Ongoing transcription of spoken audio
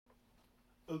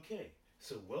Okay,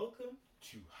 so welcome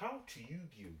to How to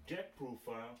Yu-Gi-Oh! Deck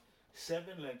Profile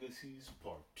 7 Legacies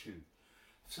Part 2.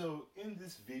 So in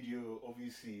this video,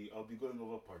 obviously, I'll be going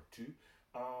over Part 2.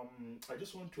 I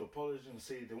just want to apologize and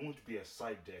say there won't be a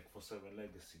side deck for 7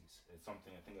 Legacies. It's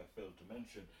something I think I failed to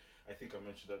mention. I think I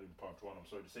mentioned that in Part 1. I'm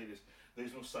sorry to say this.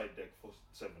 There's no side deck for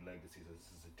 7 Legacies. This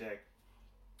is a deck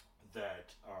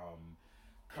that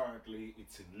currently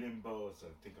it's in limbo, as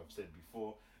I think I've said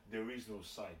before. There is no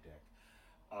side deck.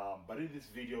 But in this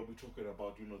video, I'll be talking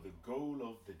about, the goal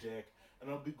of the deck, and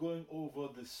I'll be going over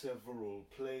the several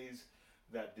plays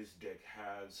that this deck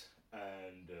has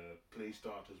and play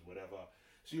starters, whatever.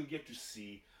 So you'll get to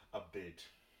see a bit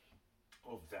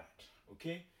of that,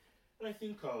 okay? And I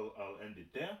think I'll end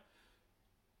it there.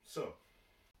 So,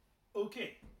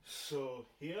 okay, so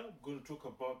here I'm going to talk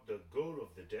about the goal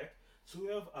of the deck. So we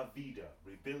have Avida,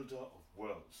 Rebuilder of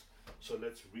Worlds. So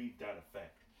let's read that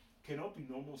effect. Cannot be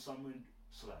normal summoned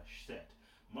 / set.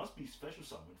 Must be special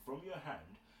summoned from your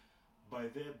hand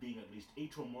by there being at least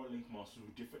 8 or more link monsters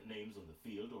with different names on the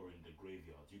field or in the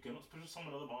graveyard. You cannot special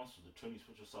summon other monsters. The turn you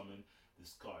special summon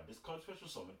this card. This card's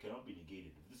special summon cannot be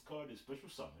negated. If this card is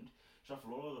special summoned,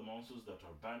 shuffle all other monsters that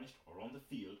are banished or on the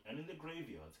field and in the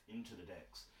graveyards into the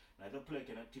decks. Neither player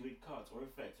can activate cards or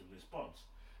effects in response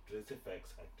to this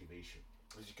effect's activation.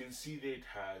 As you can see there, it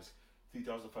has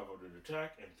 3,500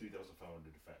 attack and 3,500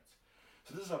 defense.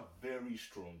 So this is a very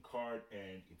strong card,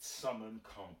 and its summon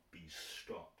can't be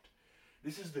stopped.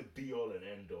 This is the be-all and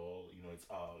end-all. It's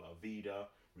Avida,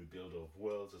 Rebuilder of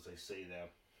Worlds, as I say there.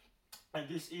 And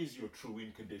this is your true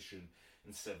win condition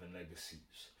in 7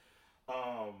 Legacies.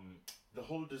 The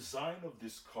whole design of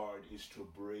this card is to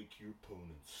break your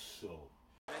opponent's soul.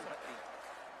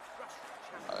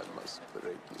 I must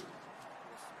break you.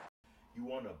 You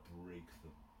want to break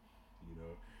them,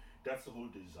 That's the whole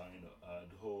design,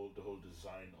 the whole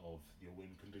design of your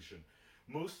win condition.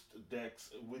 Most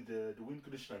decks, with the win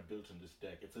condition I built in this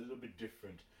deck, it's a little bit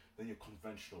different than your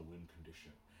conventional win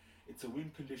condition. It's a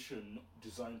win condition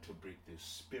designed to break their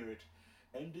spirit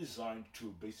and designed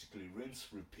to basically rinse,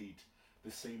 repeat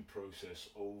the same process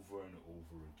over and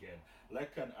over again.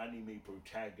 Like an anime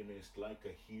protagonist, like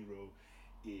a hero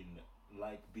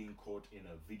like being caught in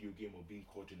a video game or being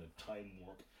caught in a time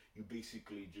warp, you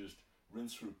basically just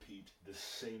rinse, repeat the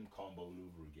same combo all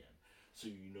over again. So,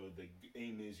 the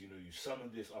aim is, you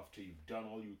summon this after you've done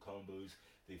all your combos,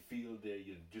 they feel there,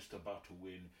 you're just about to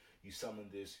win, you summon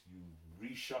this, you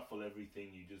reshuffle everything,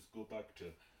 you just go back to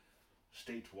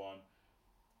state 1,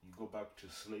 you go back to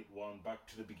slate 1, back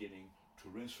to the beginning, to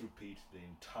rinse, repeat the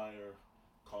entire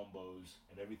combos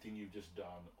and everything you've just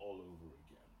done all over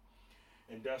again.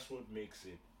 And that's what makes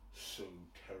it so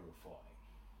terrifying.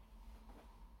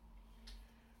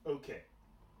 Okay,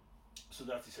 so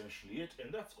that's essentially it,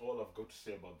 and that's all I've got to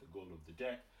say about the goal of the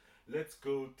deck. Let's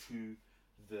go to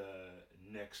the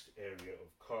next area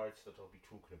of cards that I'll be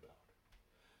talking about.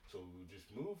 So we'll just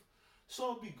move. So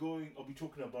I'll be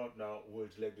talking about now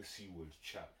World Legacy, World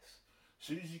Chalice.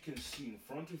 So as you can see in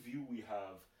front of you, we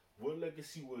have World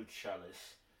Legacy, World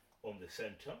Chalice on the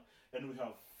center, and we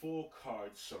have 4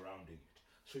 cards surrounding it.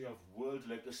 So you have World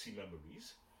Legacy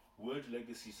Memories, World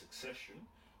Legacy Succession,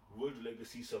 World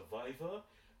Legacy Survivor,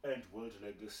 and World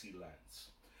Legacy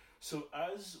Lands. So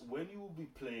when you will be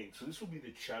playing, so this will be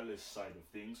the Chalice side of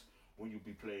things when you'll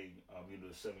be playing,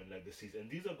 7 Legacies, and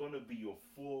these are going to be your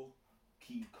 4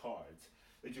 key cards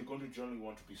that you're going to generally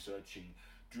want to be searching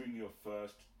during your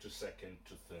first to second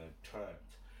to third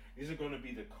turns. These are going to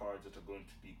be the cards that are going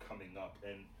to be coming up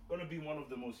and going to be one of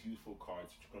the most useful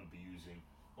cards that you're going to be using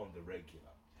on the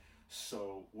regular.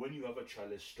 So when you have a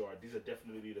Chalice start, these are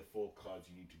definitely the 4 cards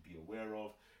you need to be aware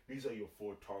of. These are your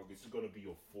 4 targets. It's going to be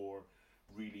your 4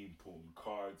 really important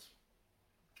cards.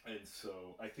 And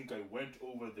so I think I went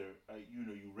over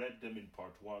you read them in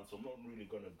part 1, so I'm not really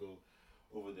going to go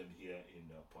over them here in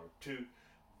part 2.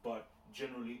 But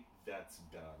generally, that's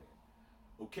about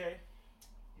it. Okay,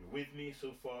 you're with me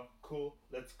so far? Cool.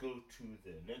 Let's go to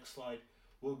the next slide.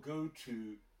 We'll go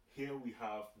to... Here we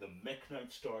have the Mech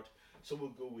Knight start, so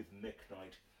we'll go with Mech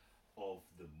Knight of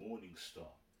the Morning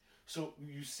Star. So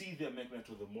you see the Mech Knight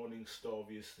of the Morning Star,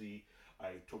 obviously,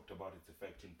 I talked about its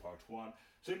effect in part 1.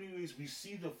 So anyways, we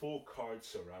see the 4 cards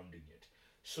surrounding it.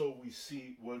 So we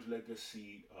see World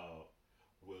Legacy,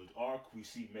 World Arc, we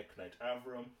see Mech Knight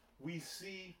Avram, we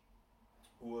see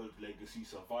World Legacy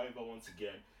Survivor once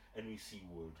again, and we see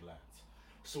World Lands.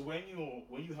 So when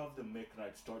you have the Mech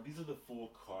Knight start, these are the 4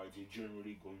 cards you're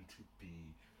generally going to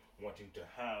be wanting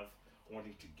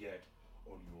to get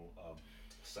on your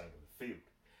side of the field.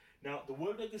 Now, the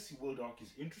World Legacy World Arc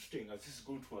is interesting as this is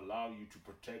going to allow you to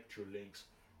protect your links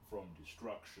from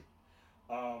destruction.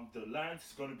 The lance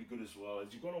is going to be good as well,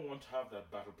 as you're going to want to have that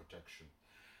battle protection,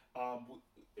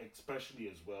 especially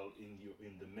as well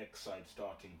in the mech side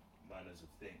starting manners of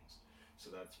things. So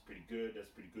that's pretty good.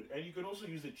 That's pretty good. And you can also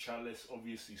use the chalice,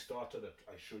 obviously starter that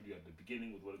I showed you at the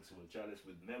beginning with Legacy with chalice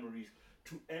with memories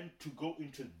to go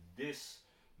into this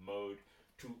mode.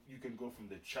 You can go from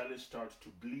the chalice start to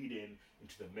bleed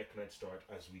into the mech knight start,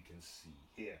 as we can see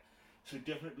here. So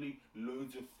definitely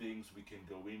loads of things we can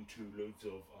go into, loads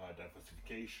of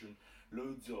diversification,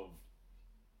 loads of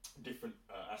different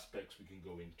aspects we can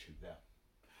go into there.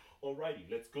 Alrighty,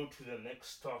 let's go to the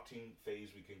next starting phase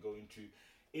we can go into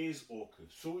is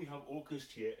Orcus. So we have Orcus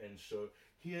here, and so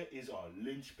here is our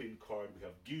linchpin card. We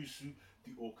have Gyusu,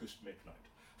 the Orcus Mech Knight.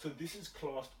 So this is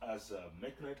classed as a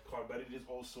Mech Knight card, but it is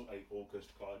also a Orcus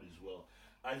card as well,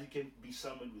 as it can be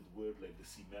summoned with Word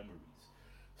Legacy memories.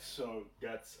 So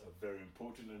that's very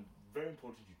important, and very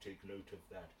important you take note of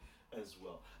that as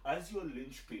well. As your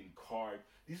linchpin card,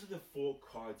 these are the four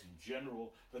cards in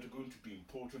general that are going to be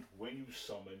important when you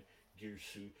summon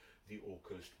Girsu, the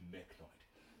Orcus Mech Knight.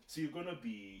 So you're gonna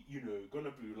be,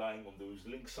 gonna be relying on those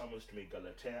link summons to make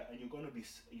Galatea, and you're gonna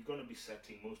be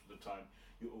setting most of the time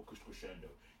your Orcus Crescendo.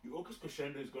 Your Orcus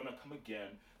Crescendo is gonna come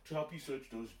again to help you search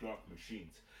those dark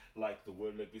machines, like the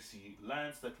World Legacy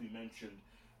Lance that we mentioned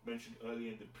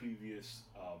earlier in the previous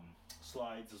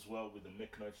slides as well, with the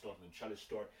Mech Knight start and the Chalice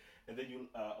start, and then you'll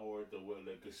or the World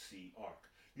Legacy Arc.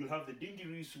 You'll have the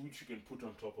Dingiris, which you can put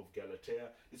on top of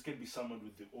Galatea. This can be summoned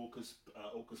with the Orcus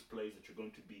plays that you're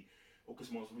going to be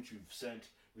Orcus monsters, which you've sent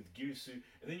with Girsu,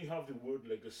 and then you have the World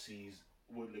Legacy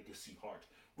Heart.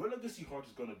 World Legacy Heart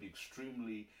is going to be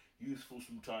extremely useful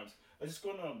sometimes, as it's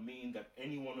going to mean that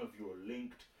any one of your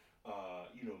linked,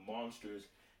 monsters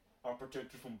are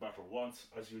protected from battle once,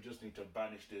 as you just need to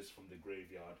banish this from the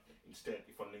graveyard instead.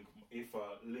 If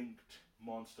a linked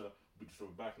monster be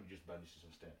destroyed by battle, you just banish this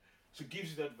instead. So it gives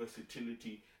you that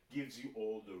versatility, gives you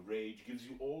all the rage, gives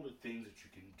you all the things that you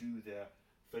can do there.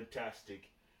 Fantastic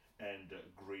and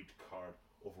great card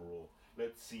overall.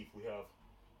 Let's see if we have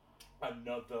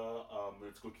another.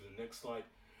 Let's go to the next slide.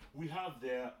 We have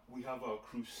our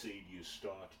Crusadia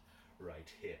start right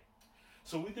here.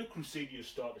 So with the Crusadia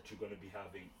start that you're going to be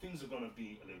having, things are going to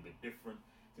be a little bit different.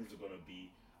 Things are going to be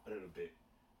a little bit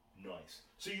nice.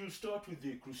 So you'll start with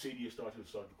the Crusadia start. You'll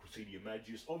start with Crusadia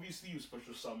Magius. Obviously, you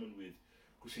special summon with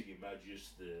Crusadia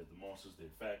Magius, the monsters, the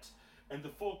effects. And the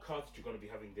four cards that you're going to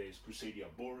be having there is Crusadia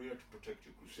Borea to protect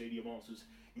your Crusadia monsters.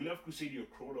 You'll have Crusadia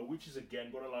Crawler, which is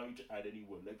again going to allow you to add any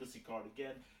World Legacy card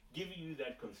again, giving you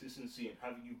that consistency and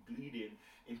having you bleed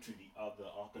into the other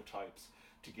archetypes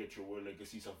to get your World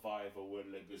Legacy Survivor,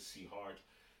 World Legacy Heart,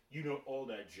 all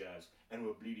that jazz. And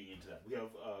we're bleeding into that. We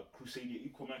have Crusadia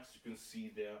Equamax, you can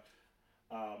see there,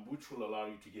 which will allow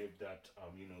you to give that,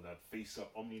 that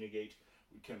face-up Omni Negate.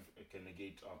 It can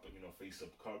negate up, face-up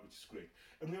card, which is great.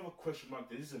 And we have a question mark.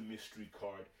 This is a mystery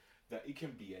card that it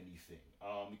can be anything.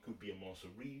 It could be a Monster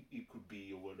Re, it could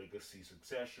be a World Legacy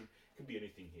Succession, it could be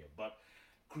anything here. But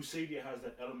Crusadia has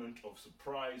that element of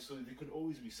surprise, so there could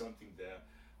always be something there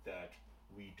that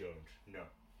we don't know.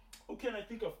 Okay, and I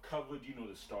think I've covered,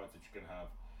 the starts that you can have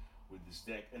with this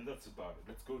deck, and that's about it.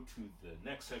 Let's go to the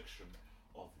next section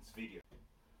of this video.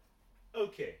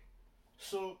 Okay,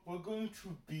 so we're going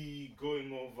to be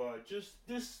going over just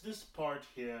this part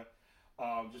here,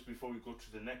 just before we go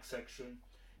to the next section,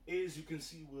 is you can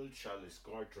see World Chalice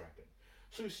Guard Dragon.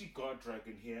 So you see Guard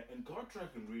Dragon here, and Guard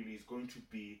Dragon really is going to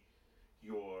be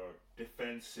your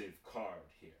defensive card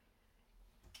here.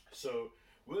 So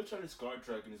World Chalice Guard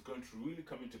Dragon is going to really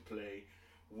come into play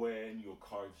when your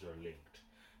cards are linked.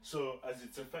 So as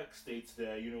its effect states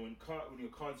there, when your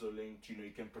cards are linked, you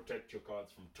can protect your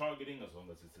cards from targeting as long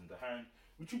as it's in the hand,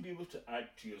 which you'll be able to add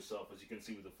to yourself, as you can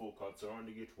see with the four cards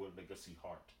surrounding it, World Legacy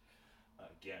Heart.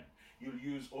 Again, you'll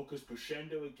use Orcus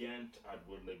Crescendo again to add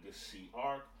World Legacy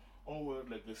Arc or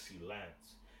World Legacy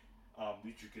Lance,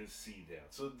 which you can see there.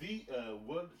 So the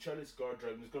World Chalice Guard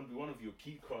Dragon is going to be one of your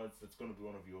key cards. That's going to be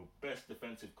one of your best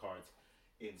defensive cards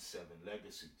in 7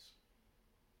 Legacies.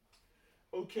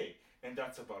 Okay, and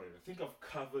that's about it. I think I've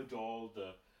covered all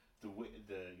the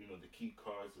key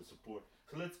cards, the support.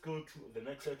 So let's go to the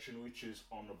next section, which is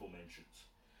Honourable Mentions.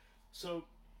 So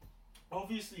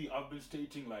obviously I've been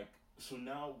stating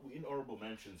now in Honourable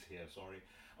Mentions here,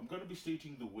 I'm going to be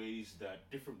stating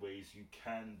different ways you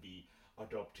can be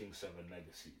adopting 7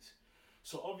 Legacies.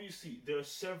 So obviously there are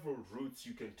several routes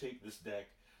you can take this deck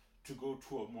to go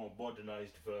to a more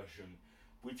modernized version,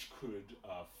 which could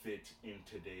fit in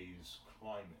today's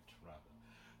climate, rather.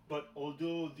 But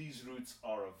although these routes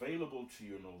are available to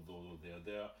you, and although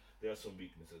there are some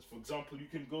weaknesses. For example, you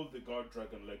can go the Guard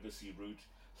Dragon Legacy route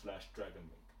Dragon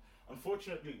Link.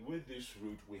 Unfortunately, with this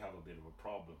route, we have a bit of a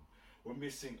problem. We're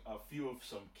missing a few of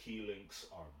some key links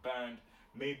are banned.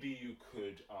 Maybe you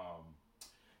could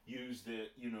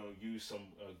use some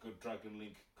good Dragon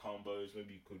Link combos.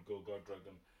 Maybe you could go God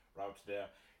Dragon route there.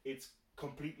 It's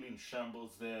completely in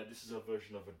shambles there. This is a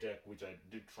version of a deck which I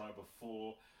did try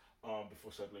before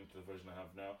settling to the version I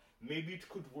have now. Maybe it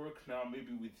could work now.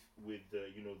 Maybe with the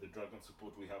the dragon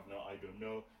support we have now, I don't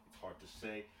know. It's hard to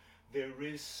say. There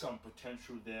is some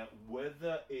potential there.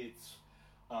 Whether it's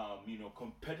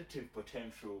competitive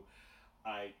potential,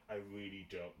 I really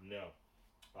don't know.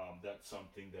 That's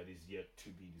something that is yet to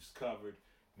be discovered.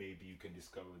 Maybe you can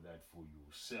discover that for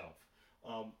yourself.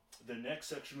 Um, the next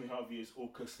section we have here is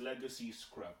Orcus Legacy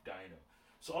Scrap Dino.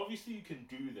 So obviously you can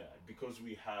do that because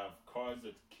we have cards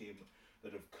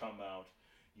that have come out,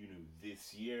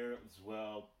 this year as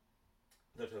well,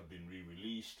 that have been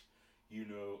re-released,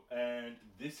 and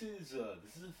this is a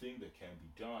thing that can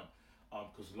be done.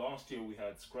 Because last year we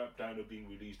had Scrap Dino being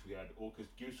released, we had Orcus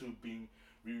Gyusu being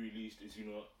re-released as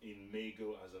in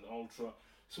Mago as an Ultra.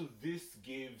 So this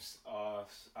gives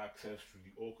us access to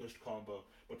the Orcus combo,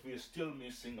 but we are still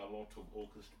missing a lot of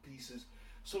Orcus pieces.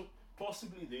 So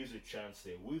possibly there's a chance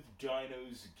there. With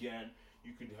dinos again,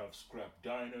 you could have Scrap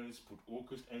Dinos, put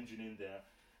Orcus engine in there,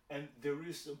 and there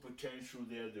is some potential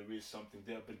there, there is something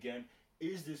there. But again,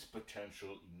 is this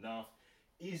potential enough?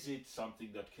 Is it something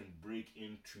that can break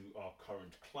into our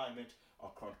current climate,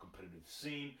 our current competitive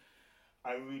scene?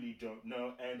 I really don't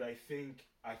know, and I think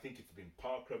it's been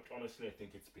power crept. Honestly, I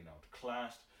think it's been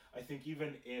outclassed. I think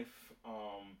even if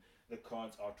the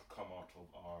cards are to come out of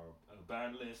our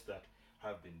ban list that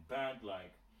have been banned,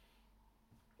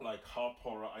 like Harp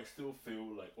Horror, I still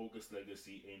feel like August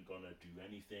Legacy ain't gonna do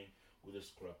anything with a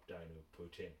Scrap Dino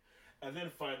put in. And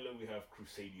then finally we have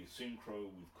Crusadia Synchro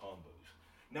with combos.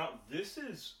 Now this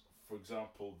is, for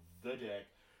example,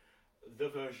 the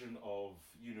version of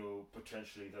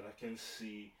potentially that I can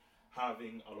see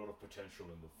having a lot of potential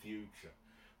in the future.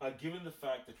 Given the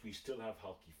fact that we still have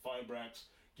Hulky Fibrax,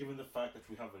 given the fact that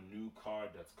we have a new card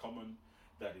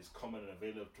that is common and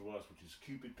available to us, which is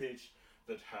Cupid Pitch,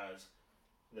 that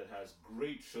has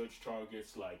great search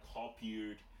targets like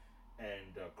Hop-Eared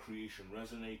and Creation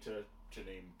Resonator, to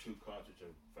name two cards which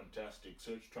are fantastic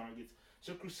search targets.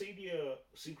 So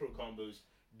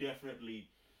definitely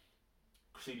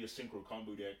Crusadia Synchro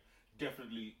combo deck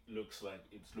definitely looks like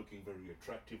it's looking very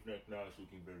attractive right now. It's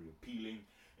looking very appealing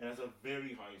and has a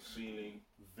very high ceiling,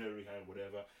 very high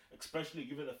whatever. Especially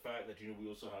given the fact that we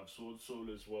also have Sword Soul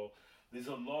as well. There's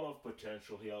a lot of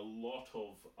potential here, a lot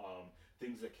of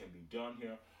things that can be done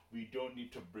here. We don't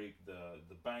need to break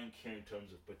the bank here in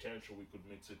terms of potential. We could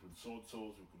mix it with Sword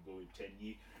Souls. We could go with 10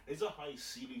 Yi. There's a high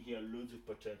ceiling here, loads of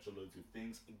potential, loads of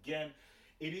things. Again,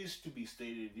 it is to be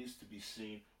stated, it is to be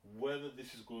seen whether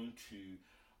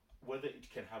whether it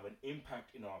can have an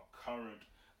impact in our current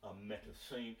meta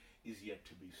scene is yet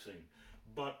to be seen.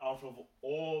 But out of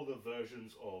all the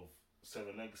versions of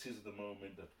Seven Legacies at the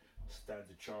moment that stands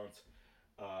a chance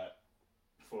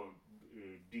for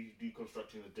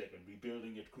deconstructing the deck and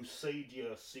rebuilding it,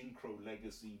 Crusadia Synchro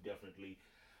Legacy definitely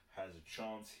has a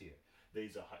chance here.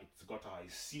 It's got a high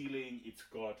ceiling, it's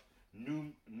got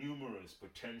numerous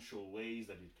potential ways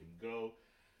that it can go,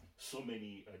 so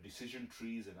many decision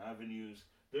trees and avenues.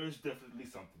 There is definitely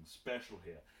something special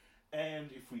here. And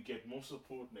if we get more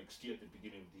support next year at the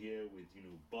beginning of the year with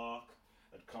Bark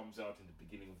that comes out in the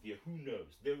beginning of the year, who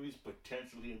knows? There is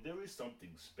potential here. There is something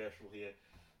special here.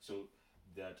 So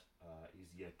that is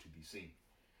yet to be seen.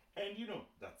 And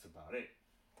that's about it.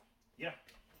 Yeah.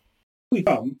 We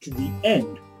come to the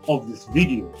end of this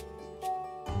video.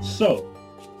 So,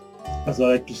 as I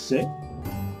like to say,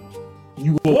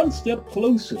 you are one step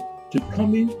closer to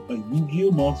becoming a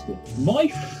Yu-Gi-Oh master. My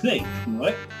fate,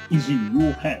 right, is in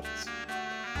your hands.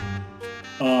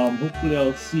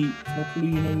 Hopefully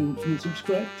you'll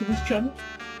subscribe to this channel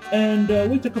and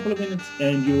wait a couple of minutes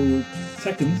and you'll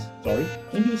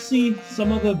see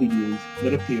some other videos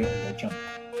that appear on my channel.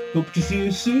 Hope to see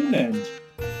you soon and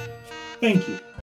thank you.